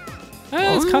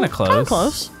 It's kind of close. Kind of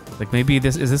close. Like maybe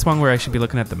is this one where I should be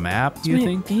looking at the map? Do you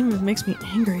think? Game makes me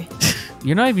angry.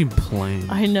 You're not even playing.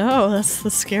 I know, that's the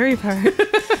scary part.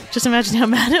 Just imagine how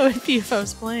mad it would be if I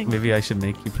was playing. Maybe I should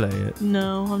make you play it.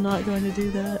 No, I'm not going to do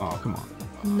that. Oh, come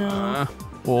on. No.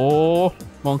 Oh,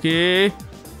 monkey.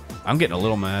 I'm getting a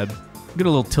little mad. I'm getting a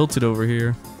little tilted over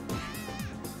here.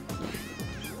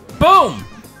 Boom!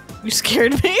 You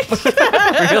scared me?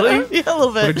 Really? Yeah, a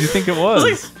little bit. What did you think it I was?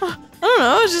 was like, I don't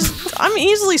know, it's just, I'm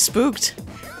easily spooked.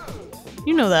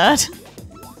 You know that.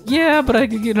 Yeah, but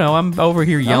I'm over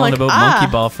here yelling like, about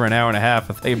Monkey Ball for an hour and a half.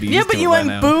 I think I'd be Yeah, used but to you it by went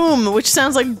now. boom, which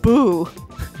sounds like boo,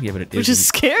 Yeah, but it which is isn't.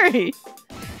 scary.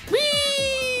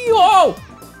 Whee! Whoa!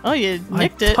 Oh, you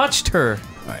nicked I it. touched her.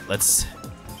 All right, let's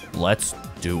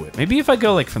do it. Maybe if I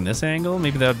go like from this angle,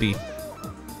 maybe that would be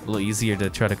a little easier to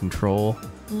try to control.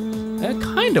 It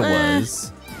kind of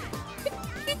was.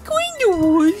 It kind of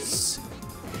was.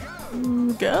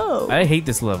 Go. I hate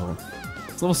this level.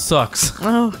 This level sucks.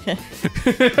 Oh, okay.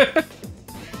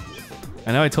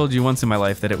 I know I told you once in my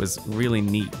life that it was really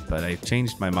neat, but I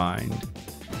changed my mind.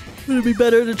 Would it be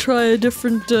better to try a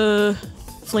different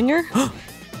flinger?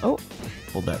 Oh,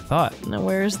 Hold that thought. now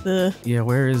where's the... Yeah,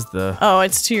 where is the Oh,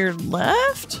 it's to your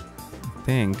left?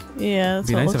 thing? Yeah, It'd that's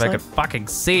be what it nice if looks I like. could fucking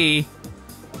see.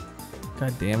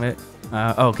 God damn it.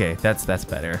 Okay, that's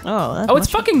better. Oh, that's Oh,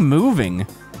 it's much- fucking moving.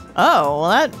 Oh, well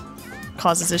that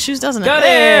causes issues, doesn't it? Got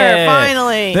there, it!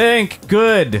 finally! Thank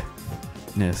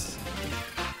goodness.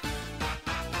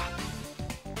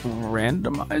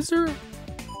 Randomizer?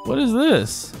 What is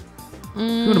this?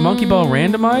 Doing a monkey ball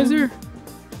randomizer?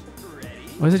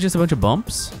 Or is it just a bunch of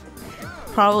bumps?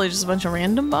 Probably just a bunch of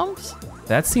random bumps.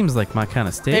 That seems like my kind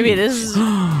of stage. Maybe it is.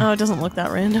 Oh, it doesn't look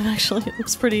that random, actually. It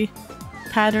looks pretty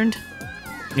patterned.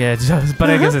 Yeah, just, but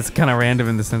I guess it's kind of random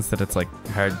in the sense that it's like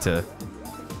hard to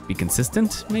be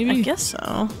consistent, maybe? I guess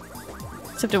so.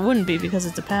 Except it wouldn't be because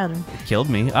it's a pattern. Killed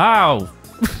me. Ow!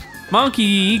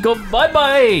 Monkey, go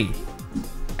bye-bye!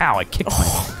 Ow, I kicked my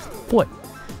foot.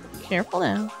 Careful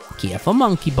now. Careful,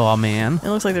 monkey ball, man. It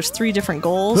looks like there's 3 different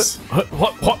goals.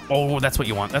 What? Oh, that's what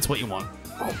you want. That's what you want.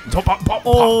 Oh, pop, pop, pop.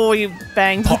 Oh, you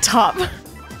banged the top.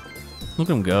 Look at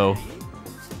him go.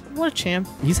 What a champ.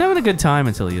 He's having a good time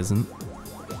until he isn't.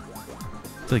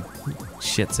 It's like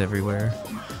shits everywhere.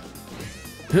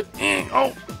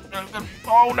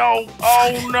 Oh no!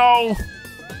 Oh no!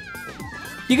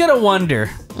 You gotta wonder.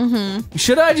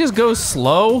 Should I just go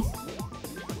slow?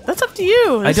 That's up to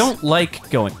you. I don't like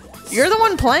going. You're the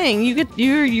one playing.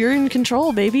 You're in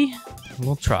control, baby.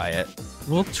 We'll try it.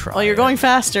 We'll try. Oh, you're it. going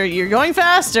faster. You're going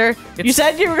faster. You It's-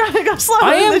 said you were gonna go slow.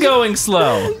 I am going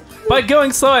slow. By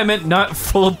going slow, I meant not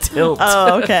full tilt.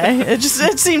 Oh, okay. It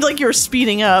seemed like you were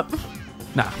speeding up.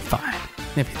 Nah, fine.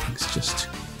 Everything's just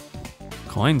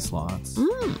coin slots.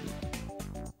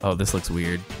 Oh, this looks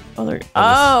weird. Oh,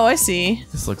 I see.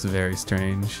 This looks very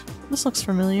strange. This looks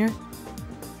familiar.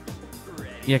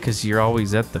 Yeah, because you're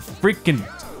always at the freaking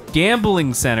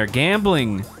gambling center.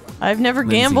 Gambling. I've never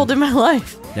Lindsay. gambled in my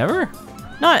life. Never?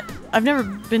 I've never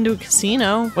been to a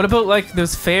casino. What about like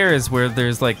those fairs where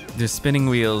there's spinning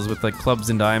wheels with like clubs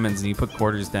and diamonds and you put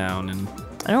quarters down and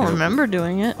I don't remember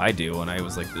doing it. I do and I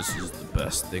was like, this is the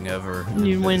best thing ever.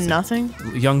 You And win it's nothing?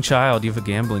 like, young child, you have a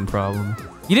gambling problem.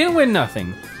 You didn't win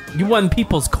nothing. You won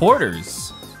people's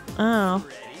quarters. Oh.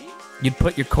 You'd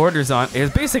put your quarters on. It was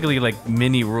basically like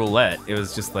mini roulette. It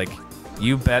was just like,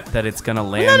 you bet that it's gonna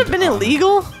land. Wouldn't that have been on-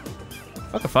 illegal?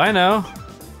 Fuck if I know.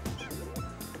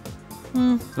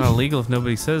 It's not illegal if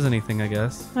nobody says anything, I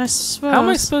guess. I suppose. How am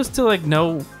I supposed to like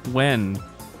know when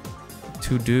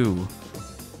to do?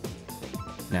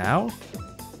 Now?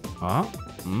 Huh?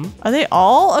 Are they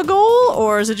all a goal,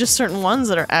 or is it just certain ones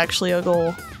that are actually a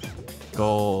goal?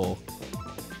 Goal.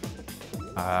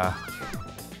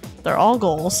 They're all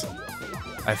goals.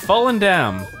 I've fallen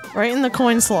down. Right in the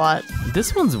coin slot.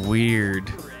 This one's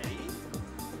weird.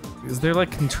 Is there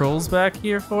like controls back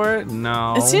here for it?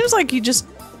 No. It seems like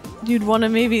you'd want to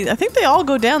maybe. I think they all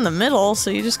go down the middle, so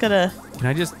you just gotta. Can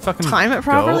I just fucking time it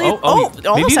properly? Go? Almost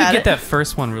maybe you had can get it. that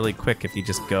first one really quick if you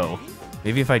just go.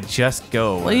 Maybe if I just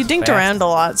go. Well, you as dinked fast- around a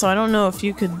lot, so I don't know if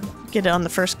you could get it on the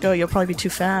first go. You'll probably be too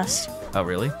fast. Oh,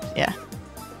 really? Yeah.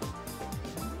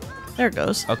 There it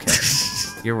goes. Okay.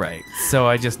 You're right. So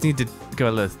I just need to go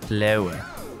a little slower.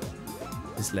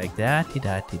 Just like that.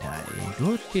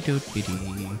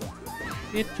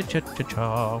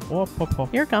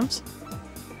 Here it comes.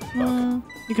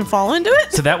 You can fall into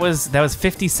it? So that was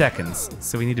 50 seconds.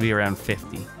 So we need to be around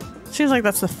 50. Seems like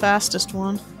that's the fastest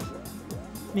one.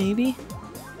 Maybe?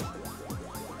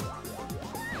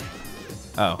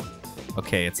 Oh.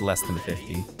 Okay, it's less than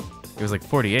 50. It was like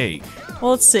 48.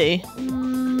 Well, let's see.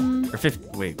 Or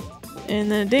 50. Wait. And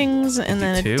then it dings, and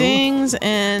then 52? it dings,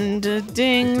 and it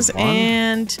dings, 51?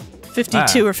 and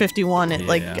 52 or 51. It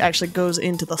like Yeah. actually goes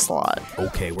into the slot.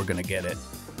 Okay, we're gonna get it.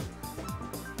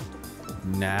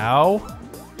 Now?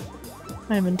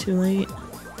 Might have been too late.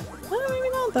 Maybe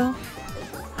not though.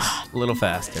 A little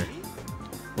faster.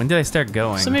 When did I start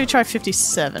going? So maybe try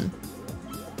 57.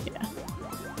 Yeah.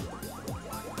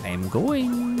 I'm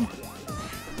going.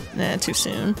 Nah, too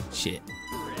soon. Shit.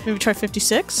 Maybe try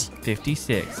 56?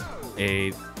 56.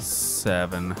 8,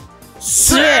 7.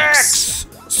 6!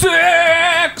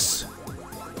 6!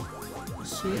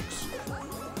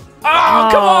 Oh,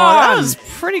 come on! That was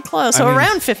pretty close. So I mean,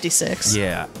 around 56,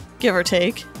 Yeah. give or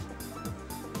take.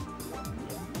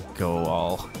 Go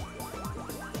all.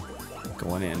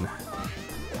 Going in.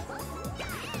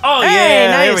 Oh, Hey,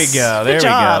 yeah! There we nice. go. Good There we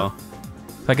job. go.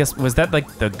 So I guess, was that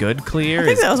like the good clear? I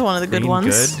think Is that was one of the good green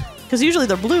ones. good? Because usually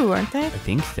they're blue, aren't they? I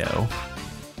think so.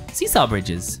 Seesaw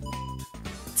bridges.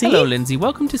 See? Hello, Lindsay.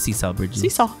 Welcome to Seesaw Bridges.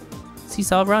 Seesaw.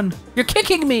 Seesaw run. You're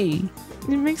kicking me!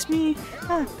 It makes me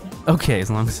happy. Okay, as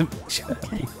long as it makes you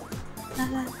happy.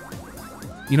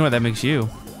 You know what that makes you?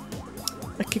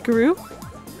 A kickaroo?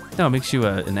 No, it makes you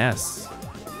an S,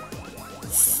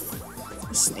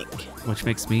 A snake. which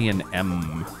makes me an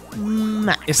M.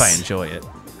 Max. If I enjoy it.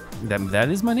 That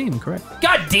is my name, correct?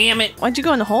 God damn it! Why'd you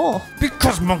go in the hole?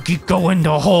 Because monkey go in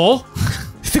the hole.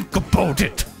 Think about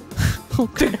it.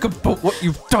 Okay. Think about what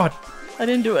you've done. I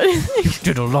didn't do anything. You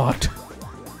did a lot.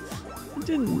 I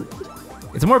didn't.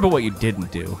 It's more about what you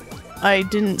didn't do. I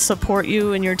didn't support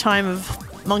you in your time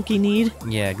of monkey need.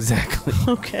 Yeah, exactly.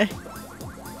 Okay.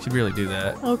 Should really do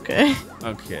that. Okay.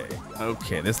 Okay.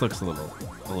 Okay. This looks a little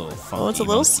funky. Oh, it's a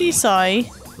little seesaw-y.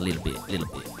 Little bit. Okay.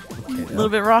 A little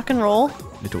bit rock and roll.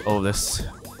 Oh, this.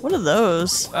 What are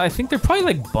those? I think they're probably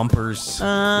like bumpers. They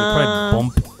Uh, probably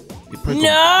bump. They probably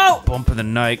No! Bump of the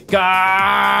night.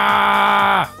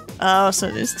 Ah! Oh, so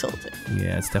it is tilted.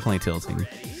 Yeah, it's definitely tilting.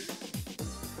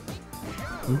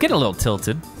 I'm getting a little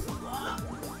tilted.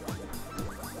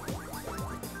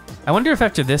 I wonder if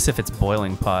after this, if it's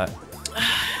boiling pot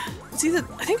It's either,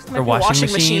 I think it might or be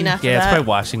washing machine. after Yeah, that. it's probably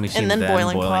washing machine And then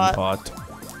boiling pot. pot.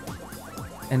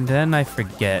 And then I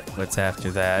forget what's after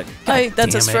that. That's damn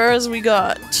as it. far as we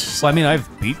got. Well, I mean, I've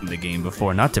beaten the game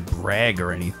before, not to brag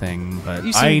or anything, but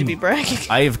You seem to be bragging.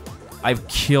 I've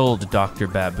killed Dr.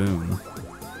 Bad Boon.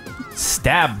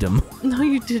 Stabbed him. No,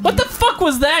 you didn't. What the fuck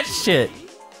was that shit?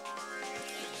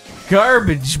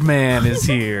 Garbage man is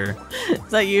here. Is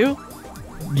that you?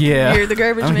 Yeah. You're the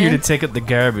garbage I'm man? here to take up the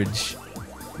garbage.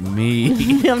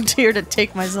 Me. I'm here to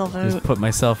take myself Just out. put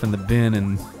myself in the bin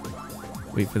and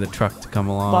wait for the truck to come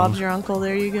along. Bob's your uncle.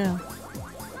 There you go.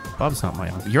 Bob's not my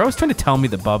uncle. You're always trying to tell me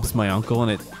that Bob's my uncle,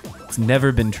 and it's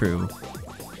never been true.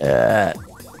 I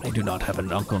do not have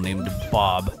an uncle named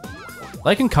Bob.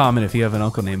 Like and comment if you have an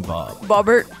uncle named Bob.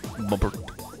 Bobbert. Bobbert.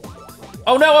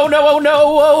 Oh no, oh no, oh no,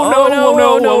 oh no,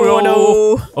 oh no, oh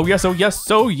no. Oh yes, oh yes,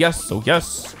 oh yes, oh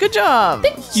yes. Good job.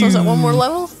 So is that one more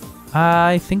level?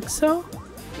 I think so.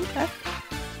 Okay.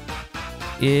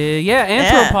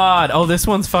 Yeah, Anthropod. Oh, this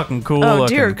one's fucking cool Oh,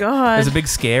 looking. dear God. There's a big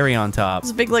scary on top.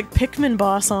 There's a big, like, Pikmin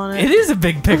boss on it. It is a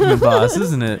big Pikmin boss,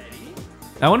 isn't it?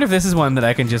 I wonder if this is one that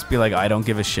I can just be like, I don't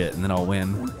give a shit, and then I'll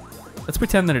win. Let's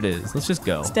pretend that it is. Let's just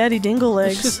go. It's Daddy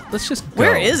Dinglelegs. Let's just go.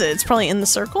 Where is it? It's probably in the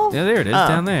circle? Yeah, there it is, Oh.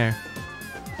 down there.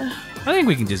 I think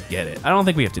we can just get it. I don't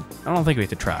think we have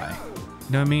to try.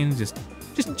 You know what I mean? Just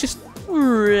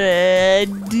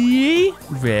Ready?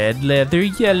 red leather,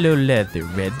 yellow leather,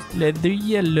 red leather,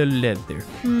 yellow leather.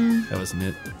 That wasn't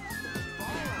it.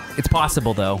 It's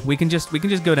possible though. We can just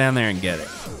go down there and get it.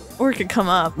 Or it could come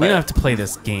up. We don't but have to play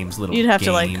this game's little You'd have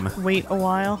to, game. like, wait a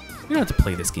while. We don't have to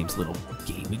play this game's little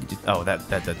game. We can just that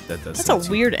does. That's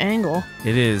a weird angle.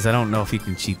 It is. I don't know if you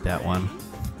can cheat that one.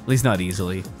 At least not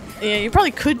easily. Yeah, you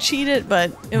probably could cheat it,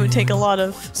 but it would take a lot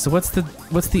of... So what's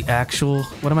the actual...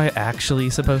 What am I actually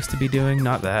supposed to be doing?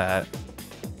 Not that.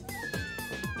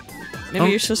 Maybe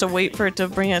you're supposed to wait for it to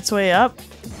bring its way up.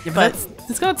 Yeah, but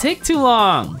it's gonna take too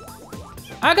long.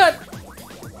 I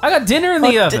got dinner in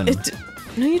the oven.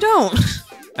 No, you don't.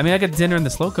 I mean, I got dinner in the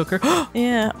slow cooker.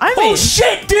 Yeah, Oh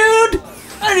shit, dude!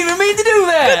 I didn't even mean to do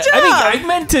that. Good job. I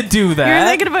meant to do that. You were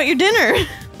thinking about your dinner.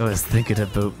 I was thinking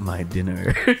about my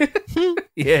dinner.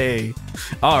 Yay!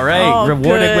 All right, Oh,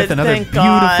 rewarded good, with another thank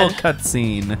beautiful God.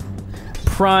 cutscene.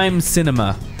 Prime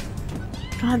cinema.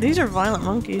 God, these are violent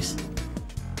monkeys.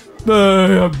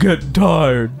 Hey, I'm getting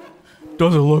tired.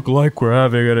 Doesn't look like we're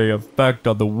having any effect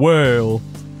on the whale.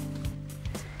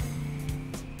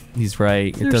 He's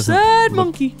right. You're It doesn't. sad look-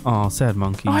 monkey. Oh, sad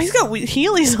monkey. Oh, he's got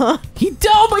Heelys on.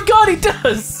 Oh my God, he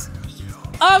does.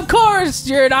 Of course,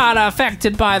 you're not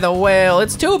affected by the whale.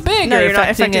 It's too big. No, you're not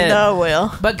affecting affecting it. the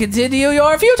whale. But continue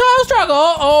your futile struggle.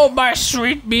 Oh, my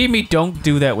sweet Mee Mee. Don't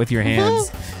do that with your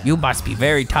hands. You must be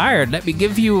very tired. Let me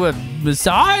give you a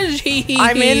massage.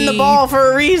 I'm in the ball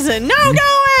for a reason. No,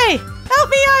 go away! Help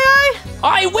me, Aiai!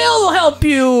 I will help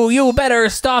you. You better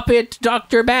stop it,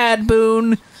 Dr. Bad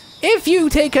Boon. If you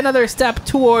take another step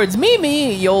towards Mee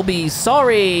Mee, you'll be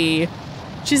sorry.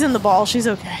 She's in the ball. She's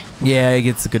okay. Yeah, he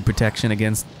gets a good protection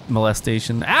against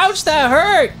molestation. Ouch, that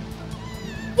hurt!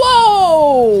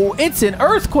 Whoa! It's an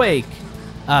earthquake.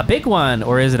 A big one,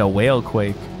 or is it a whale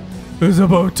quake? It's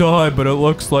about time, but it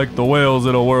looks like the whale's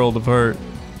in a world of hurt.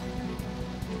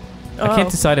 I can't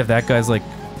decide if that guy's like,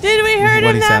 Did we hurt what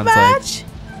him he that sounds like. much?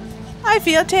 I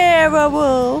feel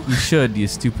terrible. you should, you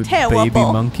stupid Terrible. baby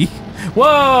monkey.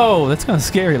 Whoa, that's kind of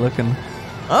scary looking.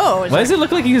 Oh, Why does it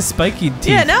look like he has spiky teeth?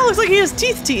 Yeah, now it looks like he has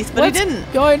teeth, but What's he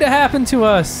didn't. going to happen to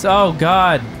us? Oh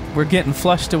God, we're getting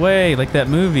flushed away like that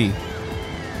movie.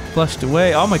 Flushed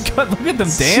away. Oh my God, look at them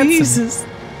dancing. Jesus.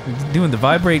 Doing the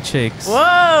vibrate shakes.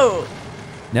 Whoa.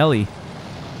 Nelly.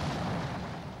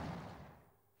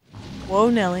 Whoa,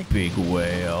 Nelly. Big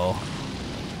whale.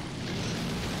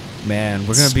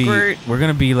 Man, Squirt. we're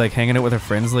gonna be like hanging out with our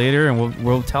friends later, and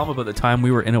we'll tell them about the time we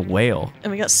were in a whale.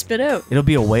 And we got spit out. It'll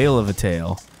be a whale of a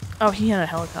tale. Oh, he had a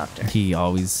helicopter. He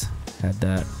always had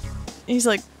that. He's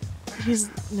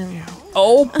no.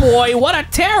 Oh boy, what a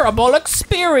terrible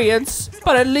experience!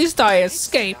 But at least I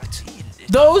escaped.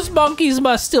 Those monkeys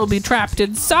must still be trapped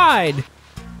inside.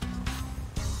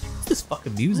 What's this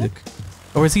fucking music?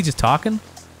 Or is he just talking?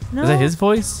 No. Is that his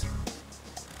voice?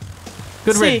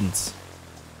 Good See. riddance.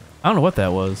 I don't know what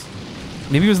that was.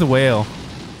 Maybe it was the whale.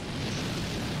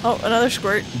 Oh, another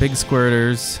squirt. Big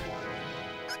squirters.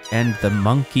 And the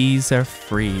monkeys are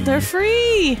free. They're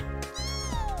free.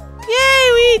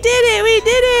 Yay, we did it. We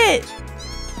did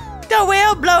it. The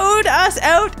whale blowed us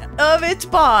out of its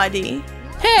body.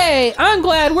 Hey, I'm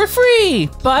glad we're free.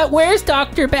 But where's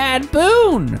Dr. Bad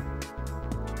Boon?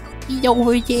 He's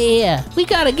over there. We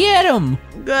gotta get him.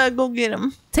 Gotta go get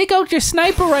him. Take out your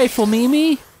sniper rifle, Mee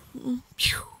Mee.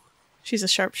 She's a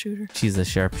sharpshooter. She's a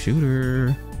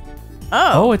sharpshooter.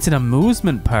 Oh. Oh, it's an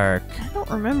amusement park. I don't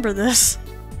remember this.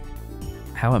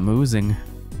 How amusing.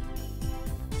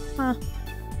 Huh.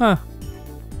 Huh.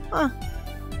 Huh.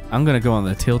 I'm gonna go on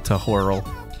the tilt-a-whirl.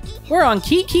 We're on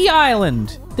Kiki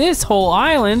Island. This whole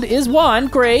island is one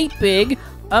great big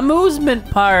amusement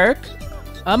park.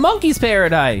 A monkey's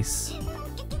paradise.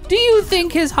 Do you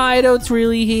think his hideout's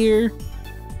really here?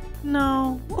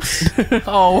 No.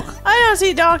 Oh. I don't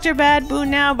see Dr. Bad Boon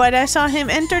now, but I saw him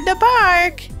enter the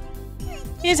park.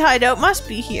 His hideout must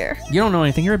be here. You don't know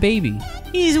anything, you're a baby.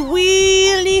 He's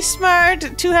really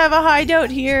smart to have a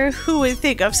hideout here. Who would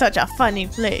think of such a funny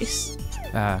place?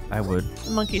 I would.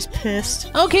 The monkey's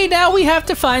pissed. Okay, now we have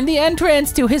to find the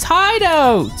entrance to his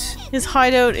hideout. His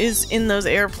hideout is in those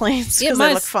airplanes because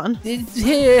they look fun.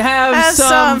 Have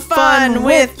some fun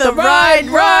with the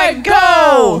ride,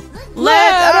 go!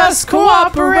 Let us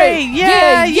cooperate!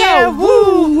 Yeah, yeah,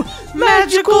 woo!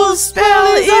 Magical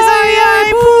spell is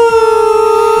Aiai poo!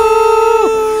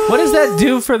 What does that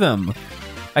do for them?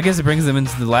 I guess it brings them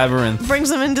into the labyrinth. Brings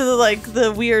them into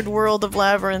the weird world of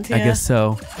labyrinth. Yeah. I guess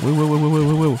so. Woo, woo, woo, woo, woo,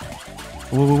 woo, woo.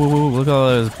 Woo, woo, woo, woo. Look at all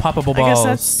those poppable balls. I guess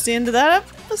that's the end of that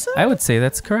episode. I would say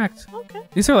that's correct. Okay.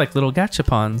 These are like little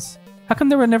gachapons. How come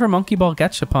there were never monkey ball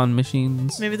gachapon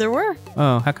machines? Maybe there were,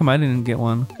 Oh, how come I didn't get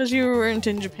one? because you weren't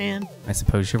in Japan. I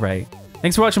suppose you're right.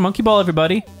 Thanks for watching Monkey Ball,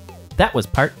 everybody. That was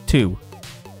part 2.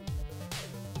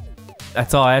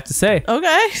 That's all I have to say.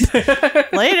 Okay.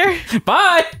 Later.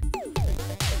 Bye!